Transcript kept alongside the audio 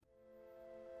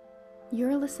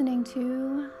You're listening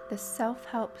to the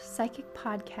Self-Help Psychic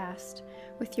Podcast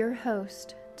with your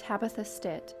host, Tabitha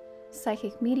Stitt,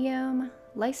 psychic medium,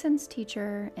 licensed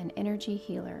teacher, and energy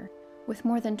healer. With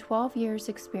more than 12 years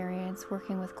experience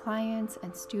working with clients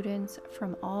and students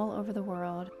from all over the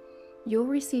world, you'll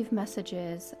receive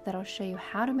messages that'll show you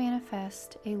how to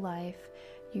manifest a life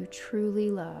you truly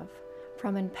love,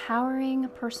 from empowering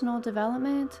personal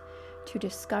development to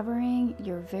discovering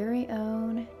your very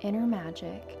own inner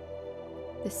magic.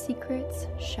 The secrets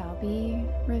shall be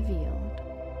revealed.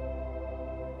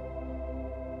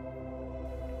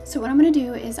 So what I'm going to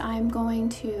do is I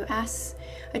do ask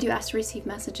to receive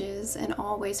messages in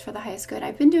all ways for the highest good.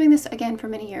 I've been doing this again for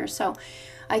many years, so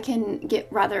I can get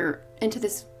rather into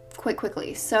this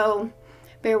quickly. So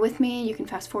bear with me. You can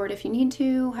fast forward if you need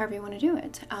to, however you want to do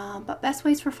it. But best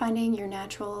ways for finding your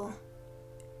natural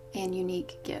and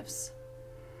unique gifts.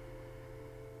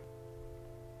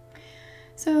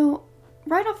 So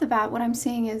right off the bat, what I'm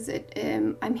seeing is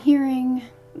I'm hearing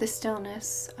the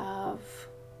stillness of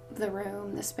the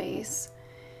room, the space.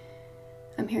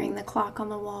 I'm hearing the clock on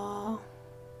the wall.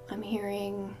 I'm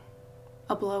hearing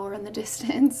a blower in the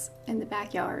distance in the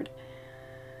backyard.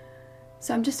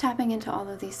 So I'm just tapping into all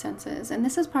of these senses. And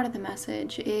this is part of the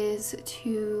message, is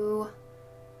to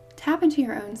tap into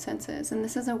your own senses. And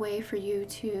this is a way for you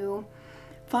to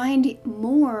find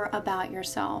more about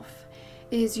yourself,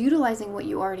 is utilizing what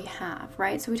you already have,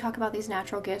 right? So we talk about these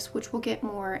natural gifts, which we'll get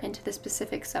more into the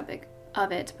specific subject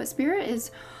of it. But Spirit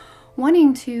is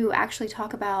wanting to actually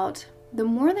talk about the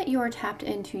more that you are tapped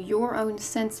into your own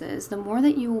senses, the more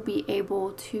that you will be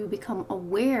able to become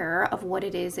aware of what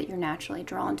it is that you're naturally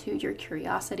drawn to, your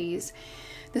curiosities,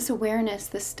 this awareness,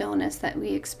 this stillness that we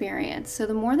experience. So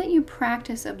the more that you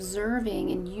practice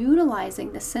observing and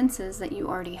utilizing the senses that you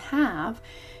already have,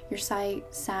 your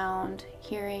sight, sound,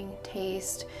 hearing,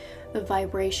 taste, the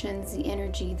vibrations, the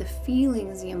energy, the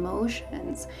feelings, the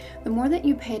emotions, the more that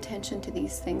you pay attention to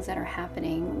these things that are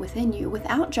happening within you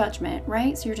without judgment,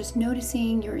 right? So you're just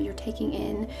noticing, you're taking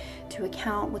in to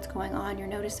account what's going on, you're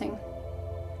noticing.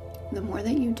 The more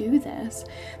that you do this,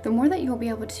 the more that you'll be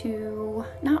able to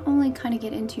not only kind of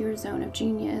get into your zone of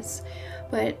genius,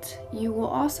 but you will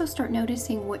also start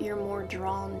noticing what you're more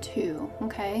drawn to,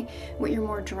 okay? What you're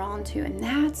more drawn to, and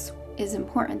that's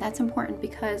important. That's important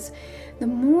because the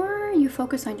more you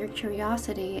focus on your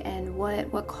curiosity and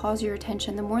what calls your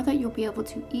attention, the more that you'll be able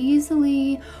to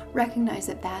easily recognize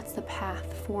that that's the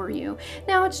path for you.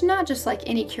 Now, it's not just like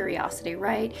any curiosity,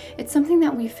 right? It's something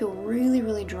that we feel really,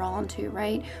 really drawn to,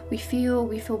 right? We feel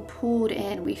pulled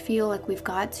in. We feel like we've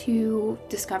got to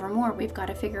discover more. We've got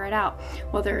to figure it out,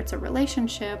 whether it's a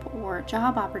relationship or a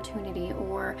job opportunity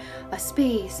or a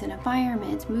space, an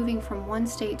environment, moving from one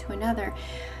state to another.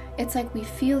 It's like we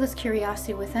feel this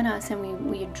curiosity within us and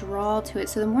we draw to it.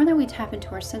 So the more that we tap into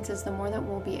our senses, the more that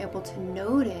we'll be able to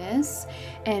notice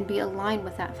and be aligned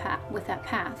with that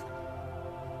path.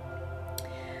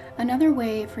 Another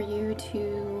way for you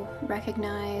to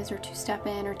recognize or to step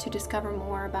in or to discover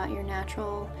more about your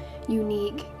natural,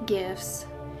 unique gifts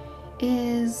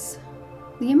is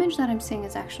the image that I'm seeing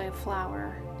is actually a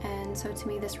flower. And so to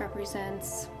me, this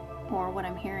represents, or what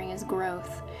I'm hearing is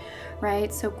growth,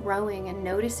 right? So growing and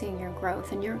noticing your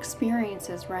growth and your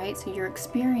experiences, right? So your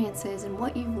experiences and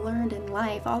what you've learned in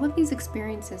life, all of these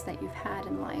experiences that you've had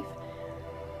in life,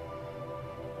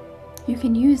 you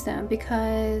can use them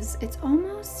because it's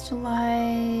almost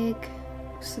like,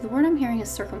 so the word I'm hearing is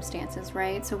circumstances,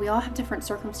 right? So we all have different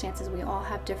circumstances. We all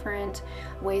have different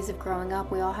ways of growing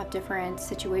up. We all have different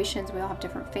situations. We all have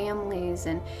different families,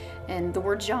 and the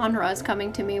word genre is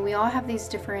coming to me. We all have these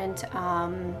different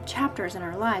chapters in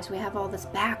our lives. We have all this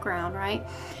background, right?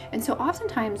 And so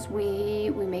oftentimes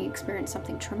we may experience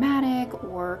something traumatic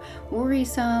or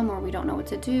worrisome, or we don't know what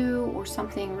to do, or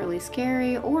something really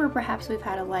scary, or perhaps we've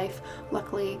had a life,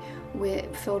 luckily,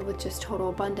 filled with just total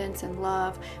abundance and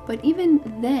love. But even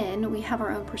then, we have our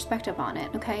own perspective on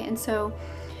it, okay? And so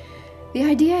the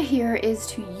idea here is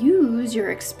to use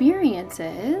your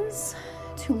experiences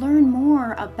to learn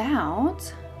more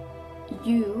about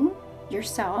you,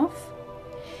 yourself,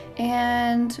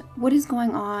 and what is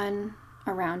going on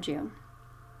around you.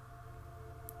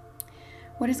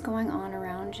 What is going on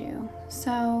around you?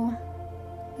 So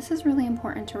this is really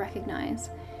important to recognize,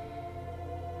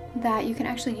 that you can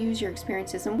actually use your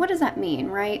experiences. And what does that mean,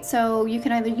 right? So you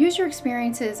can either use your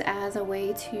experiences as a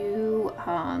way to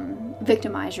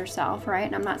victimize yourself, right?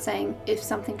 And I'm not saying if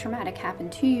something traumatic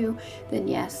happened to you, then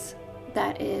yes,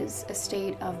 that is a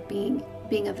state of being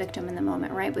a victim in the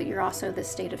moment, right? But you're also the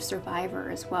state of survivor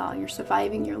as well. You're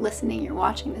surviving, you're listening, you're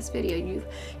watching this video,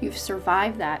 you've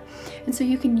survived that. And so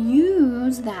you can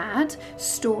use that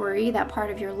story, that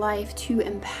part of your life, to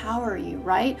empower you,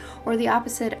 right? Or the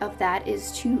opposite of that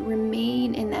is to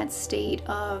remain in that state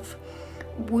of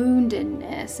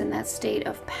woundedness and that state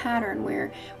of pattern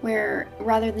where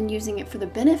rather than using it for the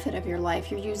benefit of your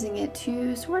life, you're using it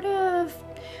to sort of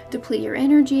deplete your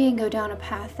energy and go down a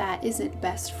path that isn't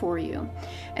best for you.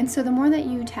 And so the more that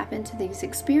you tap into these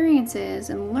experiences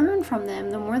and learn from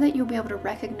them, the more that you'll be able to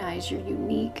recognize your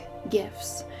unique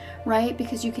gifts, right?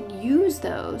 Because you can use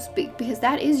those because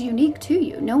that is unique to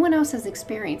you. No one else has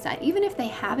experienced that. Even if they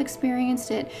have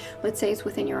experienced it, let's say it's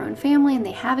within your own family and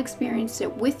they have experienced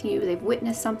it with you, they've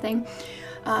witnessed something,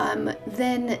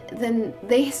 then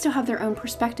they still have their own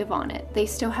perspective on it. They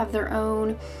still have their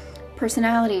own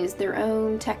personalities, their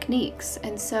own techniques.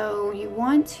 And so you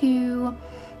want to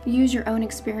use your own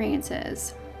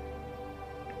experiences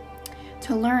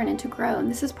to learn and to grow. And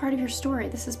this is part of your story.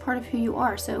 This is part of who you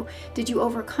are. So did you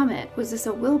overcome it? Was this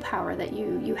a willpower that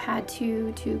you had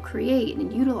to create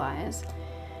and utilize?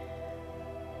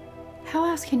 How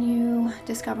else can you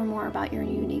discover more about your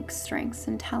unique strengths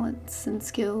and talents and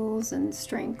skills and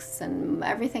strengths and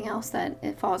everything else that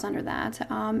it falls under that?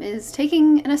 Is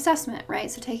taking an assessment, right?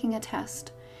 So taking a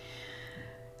test.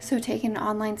 So taking an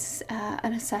online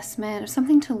an assessment or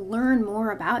something to learn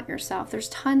more about yourself. There's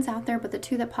tons out there, but the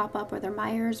two that pop up are the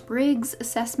Myers-Briggs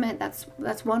assessment.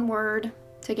 That's one word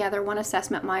together, one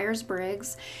assessment,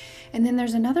 Myers-Briggs. And then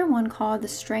there's another one called the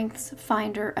Strengths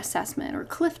Finder Assessment, or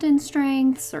Clifton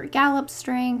Strengths, or Gallup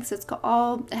Strengths. It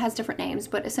has different names,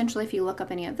 but essentially if you look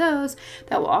up any of those,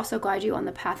 that will also guide you on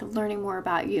the path of learning more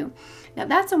about you. Now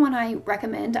that's the one I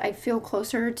recommend. I feel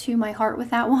closer to my heart with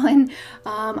that one.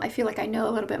 I feel like I know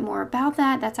a little bit more about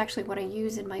that. That's actually what I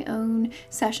use in my own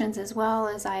sessions as well,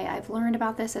 as I've learned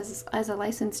about this as a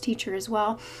licensed teacher as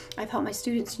well. I've helped my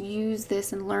students use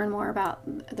this and learn more about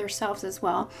themselves as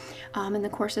well in the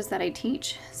courses that I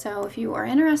teach. So if you are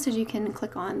interested, you can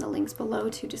click on the links below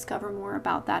to discover more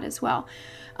about that as well.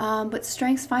 But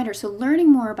Strengths Finder, so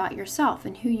learning more about yourself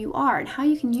and who you are and how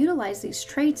you can utilize these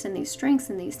traits and these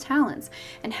strengths and these talents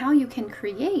and how you can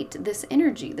create this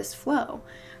energy, this flow,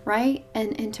 right?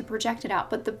 And to project it out.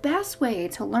 But the best way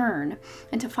to learn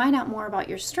and to find out more about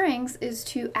your strengths is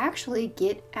to actually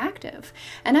get active.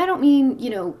 And I don't mean,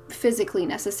 physically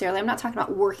necessarily. I'm not talking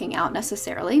about working out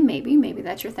necessarily. Maybe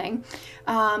that's your thing.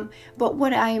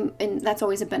 But and that's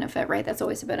always a benefit, right? That's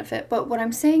always a benefit. But what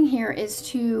I'm saying here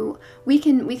is we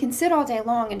can sit all day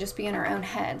long and just be in our own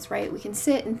heads, right? We can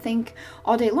sit and think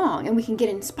all day long and we can get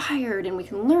inspired and we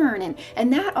can learn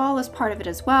and that all is part of it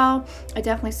as well. I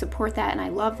definitely support that and I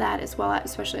love that as well,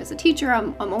 especially as a teacher.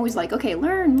 I'm always like, okay,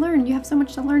 learn. You have so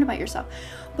much to learn about yourself.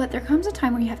 But there comes a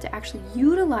time where you have to actually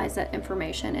utilize that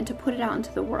information and to put it out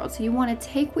into the world. So you want to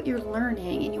take what you're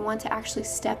learning and you want to actually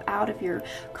step out of your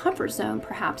comfort zone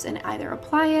perhaps and either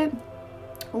apply it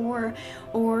or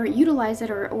utilize it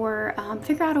or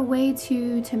figure out a way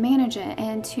to manage it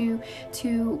and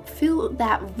to fill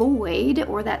that void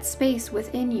or that space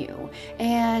within you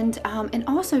and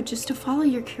also just to follow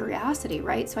your curiosity,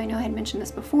 right? So I know I had mentioned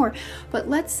this before, but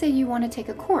let's say you want to take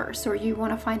a course or you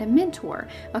want to find a mentor.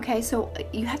 Okay, so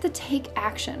you have to take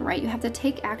action, right? You have to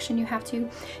take action. You have to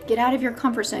get out of your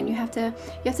comfort zone. You have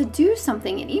to do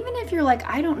something. And even if you're like,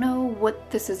 I don't know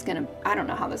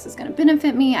how this is gonna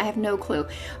benefit me, I have no clue.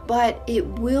 But it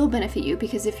will benefit you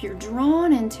because if you're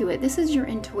drawn into it, this is your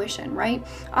intuition, right?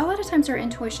 A lot of times our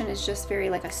intuition is just very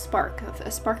like a spark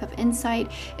of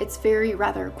insight. It's very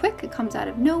rather quick. It comes out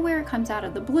of nowhere. It comes out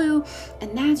of the blue,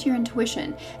 and that's your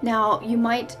intuition. Now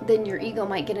then your ego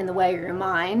might get in the way, or your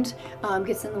mind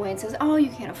gets in the way and says, oh, you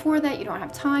can't afford that. You don't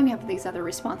have time. You have these other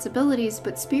responsibilities.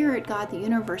 But Spirit, God, the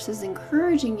universe is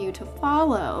encouraging you to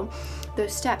follow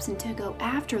those steps and to go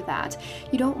after that.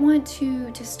 You don't want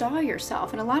to stall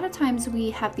yourself. And a lot of times we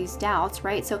have these doubts,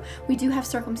 right? So we do have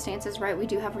circumstances, right? We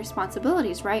do have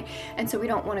responsibilities, right? And so we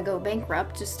don't want to go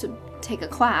bankrupt just to take a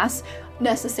class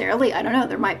necessarily. I don't know.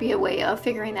 There might be a way of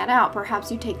figuring that out.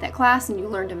 Perhaps you take that class and you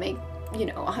learn to make,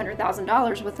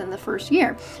 $100,000 within the first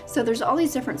year. So there's all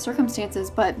these different circumstances,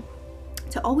 but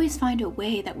to always find a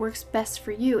way that works best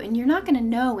for you. And you're not going to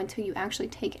know until you actually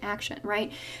take action,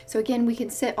 right? So again, we can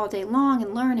sit all day long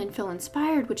and learn and feel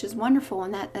inspired, which is wonderful,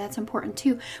 and that's important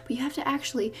too. But you have to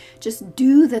actually just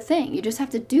do the thing. You just have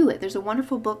to do it. There's a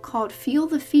wonderful book called Feel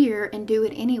the Fear and Do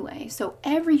It Anyway. So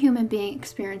every human being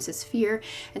experiences fear,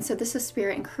 and so this is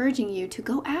Spirit encouraging you to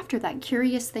go after that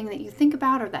curious thing that you think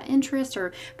about, or that interest,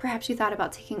 or perhaps you thought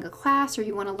about taking a class, or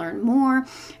you want to learn more.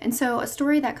 And so a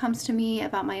story that comes to me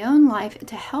about my own life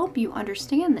to help you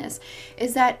understand this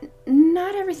is that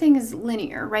not everything is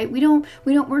linear, right?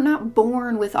 We're not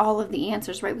born with all of the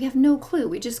answers, right? We have no clue.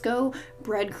 We just go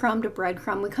breadcrumb to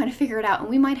breadcrumb. We kind of figure it out, and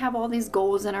we might have all these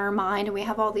goals in our mind, and we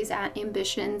have all these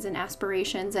ambitions and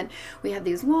aspirations, and we have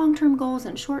these long-term goals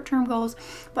and short-term goals.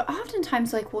 But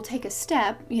oftentimes, like, we'll take a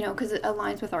step, because it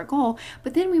aligns with our goal,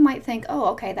 but then we might think, oh,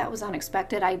 okay, that was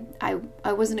unexpected.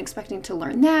 I wasn't expecting to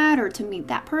learn that, or to meet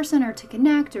that person, or to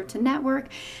connect, or to network,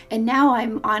 and now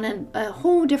I'm on a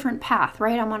whole different path,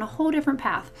 right? I'm on a whole different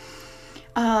path.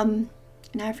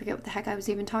 Now I forget what the heck I was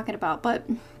even talking about, but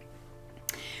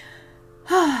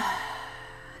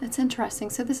that's interesting.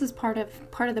 So this is part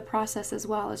of the process as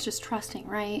well. It's just trusting,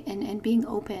 right? And being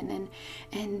open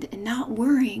and not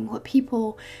worrying what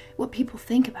people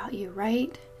think about you,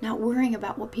 right? Not worrying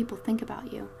about what people think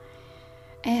about you.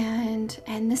 And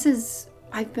this is,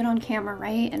 I've been on camera,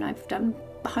 right? And I've done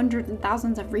hundreds and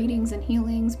thousands of readings and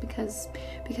healings because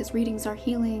readings are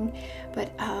healing.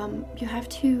 But you have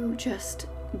to just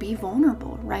be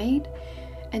vulnerable, right?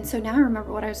 And so now I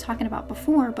remember what I was talking about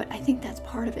before, but I think that's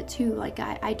part of it too. Like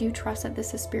I do trust that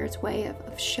this is Spirit's way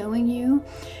of showing you,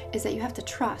 is that you have to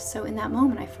trust. So in that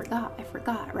moment, I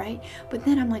forgot, right? But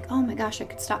then I'm like, oh my gosh, I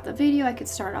could stop the video, I could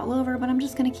start all over, but I'm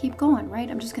just going to keep going,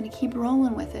 right? I'm just going to keep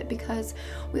rolling with it, because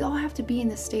we all have to be in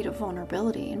this state of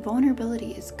vulnerability, and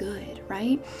vulnerability is good,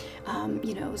 right?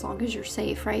 As long as you're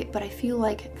safe, right? But I feel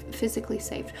like physically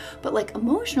safe, but like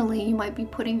emotionally, you might be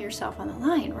putting yourself on the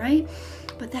line, right?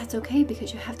 But that's okay,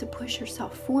 because you have to push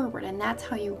yourself forward, and that's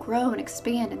how you grow and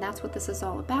expand. And that's what this is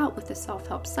all about with the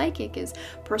Self-Help Psychic, is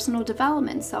personal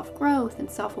development, self-growth, and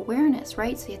self-awareness,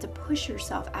 right? So you have to push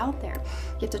yourself out there.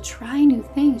 You have to try new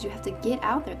things. You have to get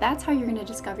out there. That's how you're going to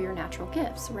discover your natural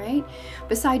gifts, right?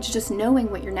 Besides just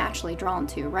knowing what you're naturally drawn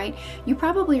to, right? You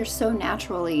probably are so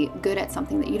naturally good at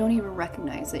something that you don't even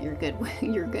recognize that you're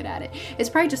good at it. It's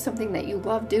probably just something that you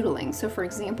love doodling. So for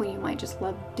example, you might just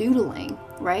love doodling,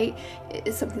 right?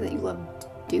 It's something that you love.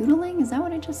 Doodling? Is that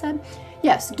what I just said?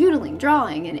 Yes, doodling,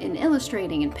 drawing, and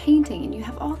illustrating, and painting, and you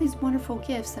have all these wonderful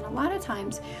gifts. And a lot of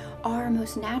times our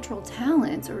most natural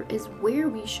talents is where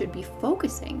we should be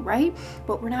focusing, right?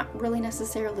 But we're not really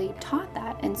necessarily taught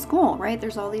that in school, right?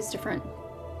 There's all these different,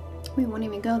 we won't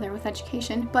even go there with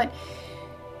education, but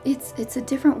it's a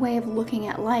different way of looking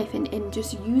at life, and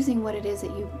just using what it is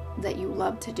that you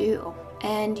love to do.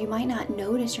 And you might not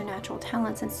notice your natural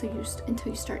talents until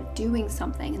you start doing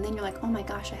something, and then you're like, oh my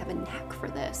gosh, I have a knack for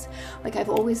this. Like I've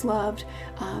always loved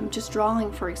just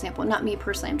drawing, for example. Not me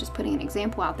personally, I'm just putting an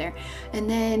example out there. And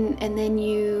then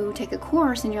you take a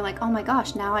course, and you're like, oh my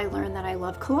gosh, now I learned that I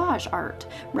love collage art,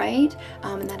 right?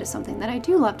 And that is something that I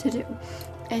do love to do.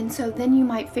 And so then you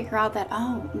might figure out that,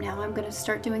 oh, now I'm going to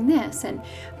start doing this.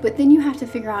 But then you have to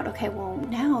figure out, okay, well,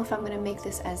 now if I'm going to make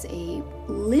this as a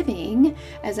living,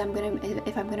 if I'm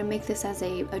going to make this as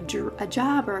a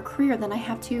job or a career, then I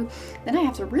have to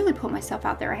really put myself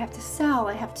out there. I have to sell.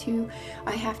 I have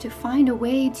to find a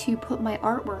way to put my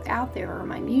artwork out there, or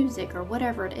my music, or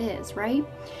whatever it is, right?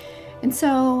 And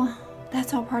so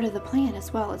that's all part of the plan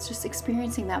as well. It's just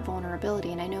experiencing that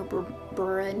vulnerability. And I know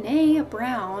Brené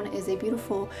Brown is a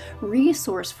beautiful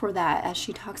resource for that, as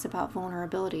she talks about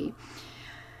vulnerability.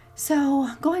 So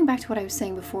going back to what I was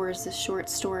saying before, is this short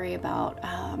story about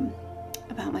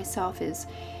myself is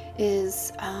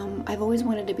I've always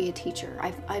wanted to be a teacher.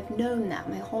 I've known that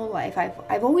my whole life.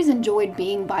 I've always enjoyed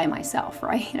being by myself,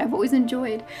 right? I've always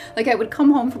enjoyed, like, I would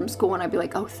come home from school and I'd be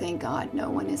like, oh, thank God, no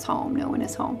one is home.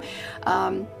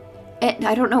 And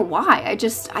I don't know why.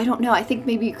 I don't know. I think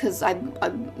maybe because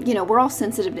we're all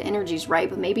sensitive to energies, right?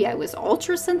 But maybe I was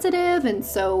ultra sensitive. And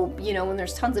so, when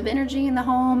there's tons of energy in the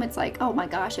home, it's like, oh my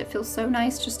gosh, it feels so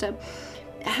nice just to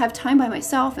have time by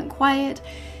myself and quiet.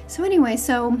 So anyway,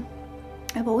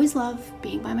 I've always loved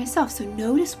being by myself. So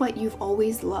notice what you've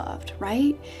always loved,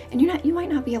 right? And you might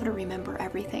not be able to remember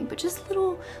everything, but just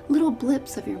little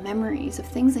blips of your memories of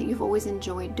things that you've always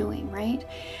enjoyed doing, right?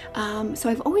 So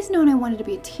I've always known I wanted to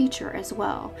be a teacher as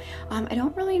well. I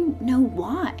don't really know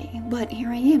why, but here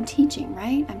I am teaching,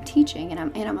 right? I'm teaching, and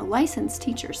I'm a licensed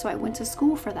teacher. So I went to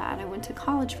school for that. I went to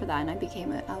college for that, and I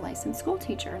became a licensed school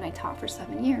teacher, and I taught for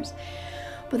 7 years.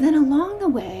 But then along the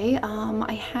way,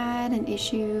 I had an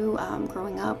issue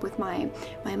growing up with my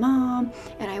mom,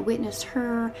 and I witnessed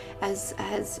her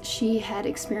as she had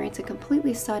experienced a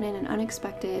completely sudden and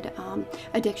unexpected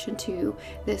addiction to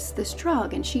this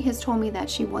drug. And she has told me that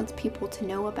she wants people to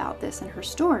know about this in her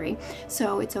story.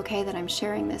 So it's okay that I'm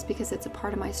sharing this because it's a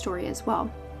part of my story as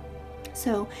well.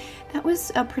 So that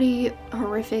was a pretty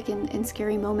horrific and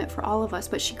scary moment for all of us,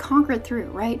 but she conquered through,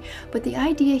 right? But the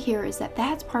idea here is that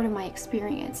that's part of my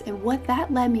experience. And what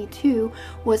that led me to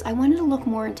was I wanted to look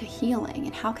more into healing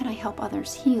and how can I help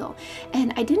others heal.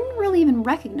 And I didn't really even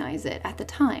recognize it at the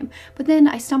time. But then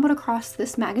I stumbled across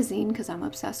this magazine because I'm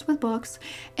obsessed with books,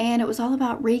 and it was all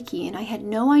about Reiki, and I had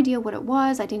no idea what it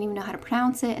was. I didn't even know how to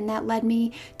pronounce it, and that led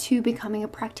me to becoming a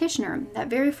practitioner. That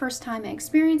very first time I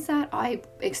experienced that, I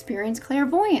experienced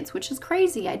clairvoyance, which is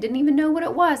crazy. I didn't even know what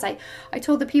it was. I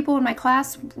told the people in my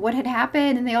class what had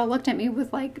happened, and they all looked at me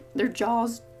with like their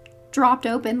jaws dropped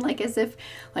open, like as if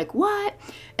like, what?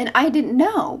 And I didn't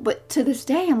know, but to this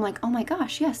day I'm like, oh my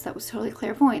gosh, yes, that was totally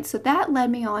clairvoyance. So that led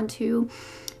me on to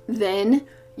then,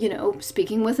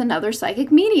 speaking with another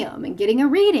psychic medium and getting a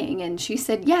reading. And she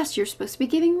said, yes, you're supposed to be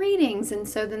giving readings. And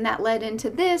so then that led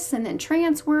into this, and then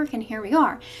trance work, and here we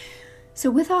are. So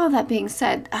with all of that being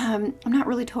said, I'm not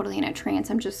really totally in a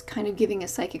trance. I'm just kind of giving a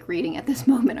psychic reading at this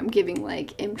moment. I'm giving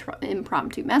like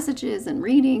impromptu messages and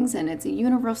readings, and it's a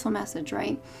universal message,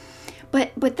 right?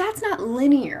 But that's not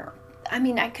linear. I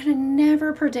mean, I could have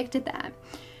never predicted that.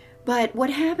 But what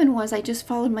happened was I just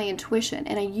followed my intuition,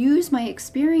 and I used my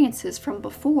experiences from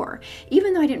before,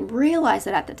 even though I didn't realize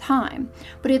it at the time.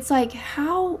 But it's like,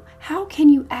 how can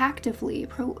you actively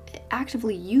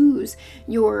use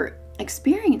your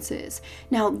experiences?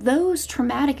 Now, those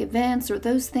traumatic events or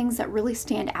those things that really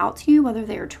stand out to you, whether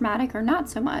they are traumatic or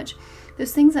not so much,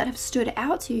 those things that have stood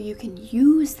out to you, you can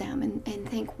use them and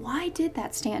think, why did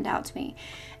that stand out to me?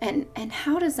 And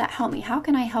how does that help me? How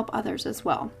can I help others as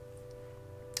well?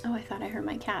 Oh, I thought I heard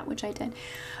my cat, which I did.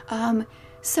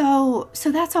 So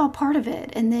that's all part of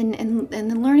it. And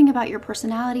then learning about your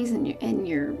personalities and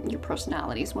your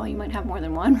personalities. Well, you might have more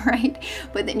than one, right?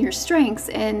 But then your strengths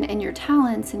and your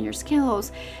talents and your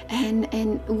skills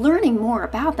and learning more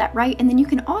about that, right? And then you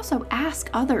can also ask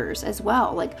others as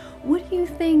well. Like, what do you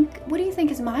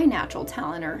think is my natural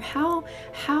talent, or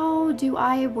how do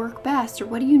I work best, or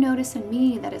what do you notice in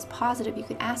me that is positive? You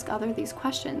can ask others these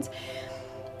questions.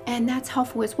 And that's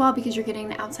helpful as well because you're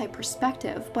getting an outside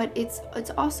perspective. But it's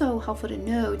also helpful to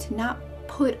know to not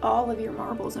put all of your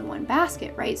marbles in one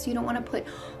basket, right? So you don't want to put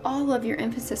all of your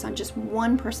emphasis on just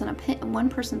one person's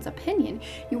opinion.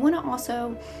 You want to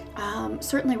also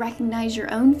certainly recognize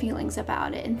your own feelings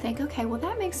about it and think, okay, well,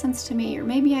 that makes sense to me, or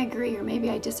maybe I agree, or maybe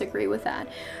I disagree with that,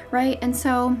 right? And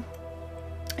so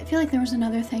I feel like there was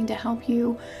another thing to help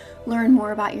you learn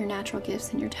more about your natural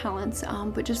gifts and your talents,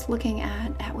 but just looking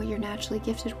at what you're naturally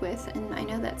gifted with. And I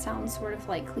know that sounds sort of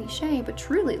like cliche, but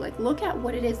truly, like, look at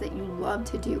what it is that you love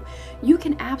to do. You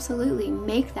can absolutely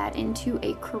make that into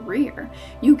a career.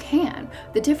 You can.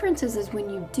 The difference is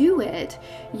when you do it,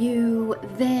 you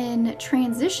then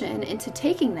transition into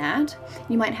taking that.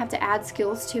 You might have to add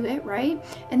skills to it, right?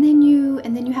 And then you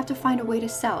have to find a way to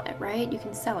sell it, right? You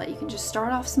can sell it. You can just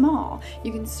start off small.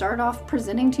 You can start off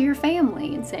presenting to your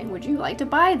family and saying, would you like to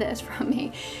buy this from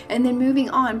me? And then moving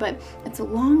on. But it's a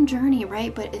long journey,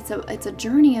 right? But it's a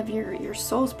journey of your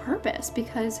soul's purpose,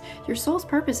 because your soul's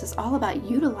purpose is all about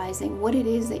utilizing what it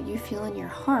is that you feel in your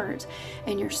heart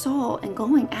and your soul and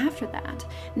going after that.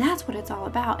 And that's what it's all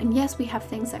about. And yes, we have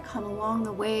things that come along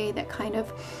the way that kind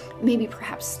of maybe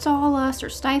perhaps stall us or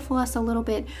stifle us a little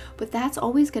bit, but that's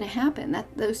always going to happen.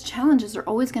 That those challenges are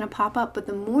always going to pop up. But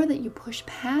the more that you push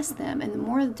past them, and the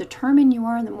more determined you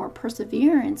are, and the more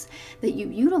perseverance that you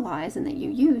utilize and that you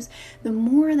use, the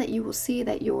more that you will see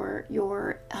that your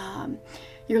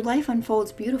life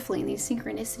unfolds beautifully, and these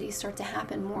synchronicities start to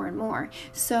happen more and more.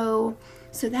 So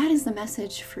that is the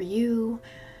message for you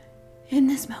in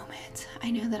this moment.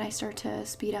 I know that I start to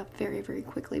speed up very, very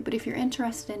quickly, but if you're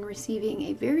interested in receiving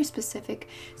a very specific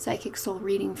psychic soul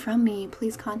reading from me,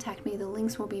 please contact me. The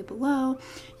links will be below.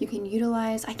 You can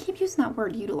utilize, I keep using that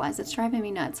word utilize, it's driving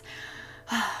me nuts.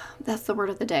 That's the word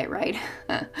of the day, right?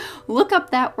 Look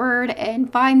up that word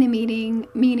and find the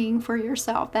meaning for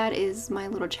yourself. That is my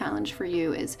little challenge for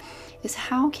you, is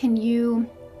how can you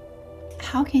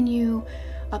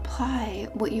apply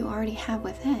what you already have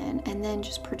within and then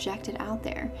just project it out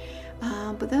there.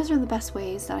 But those are the best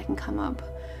ways that I can come up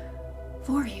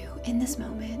for you in this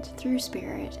moment through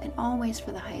spirit and always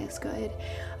for the highest good.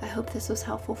 I hope this was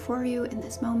helpful for you in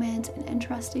this moment and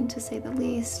interesting to say the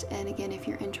least. And again, if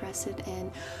you're interested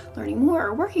in learning more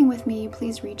or working with me,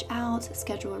 please reach out,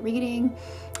 schedule a reading.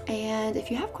 And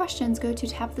if you have questions, go to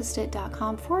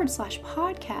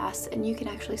tapthestit.com/podcast and you can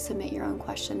actually submit your own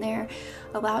question there.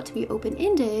 Allow it to be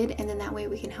open-ended, and then that way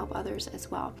we can help others as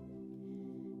well.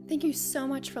 Thank you so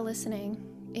much for listening.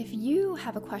 If you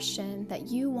have a question that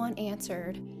you want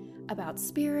answered about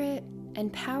spirit,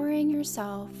 empowering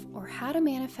yourself, or how to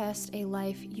manifest a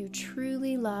life you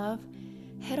truly love,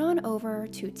 head on over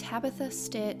to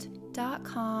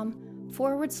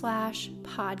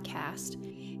tapthestit.com/podcast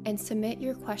and submit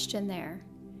your question there.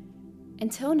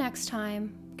 Until next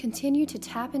time, continue to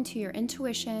tap into your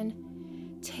intuition,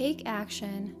 take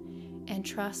action, and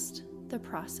trust the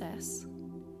process.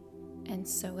 And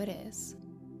so it is.